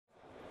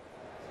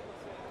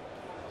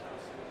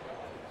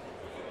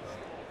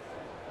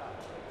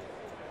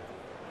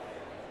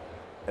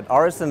At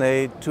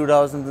RSNA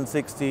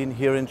 2016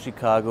 here in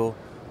Chicago,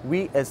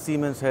 we as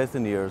Siemens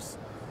Healthineers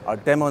are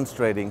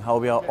demonstrating how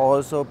we are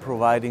also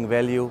providing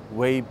value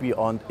way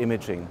beyond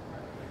imaging.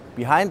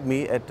 Behind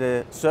me at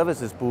the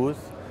services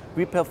booth,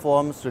 we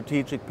perform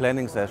strategic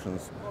planning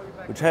sessions,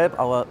 which help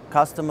our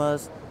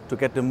customers to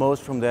get the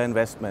most from their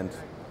investment.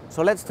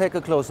 So let's take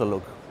a closer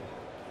look.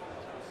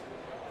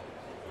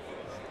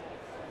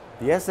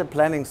 The asset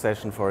planning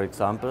session, for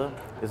example,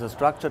 is a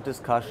structured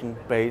discussion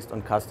based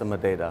on customer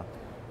data,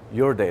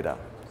 your data.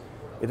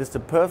 It is the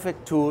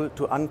perfect tool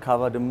to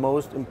uncover the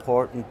most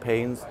important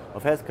pains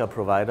of healthcare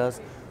providers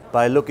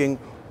by looking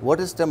what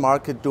is the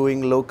market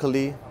doing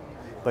locally,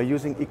 by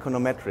using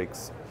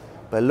econometrics,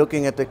 by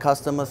looking at the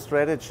customer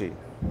strategy,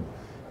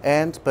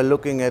 and by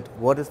looking at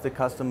what is the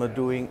customer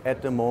doing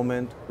at the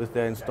moment with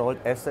their installed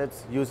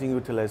assets using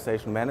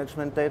utilization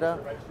management data,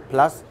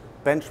 plus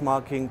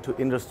benchmarking to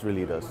industry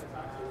leaders.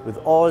 With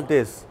all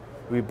this,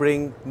 we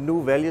bring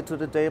new value to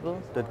the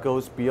table that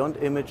goes beyond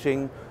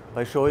imaging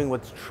by showing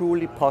what's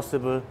truly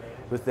possible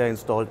with their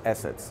installed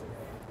assets.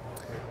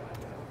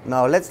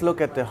 Now let's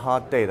look at the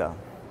hard data.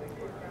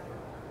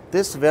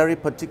 This very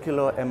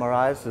particular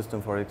MRI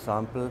system, for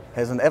example,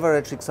 has an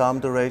average exam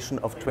duration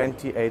of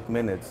 28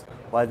 minutes,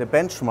 while the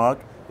benchmark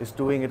is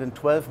doing it in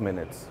 12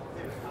 minutes.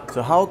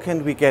 So how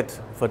can we get,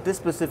 for this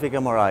specific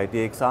MRI, the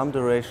exam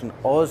duration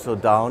also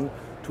down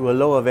to a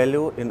lower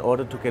value in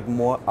order to get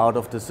more out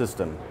of the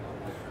system?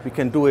 We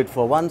can do it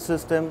for one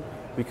system,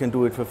 we can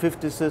do it for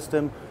 50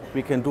 systems,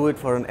 we can do it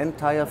for an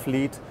entire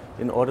fleet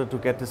in order to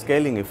get the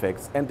scaling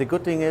effects. And the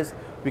good thing is,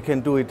 we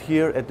can do it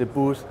here at the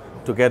booth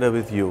together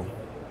with you.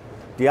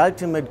 The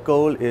ultimate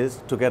goal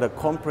is to get a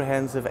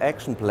comprehensive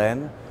action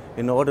plan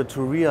in order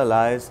to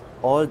realize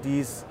all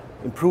these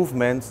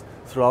improvements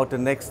throughout the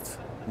next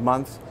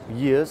months,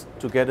 years,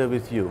 together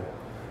with you.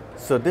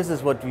 So this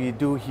is what we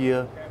do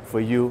here for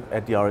you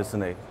at the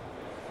RSNA.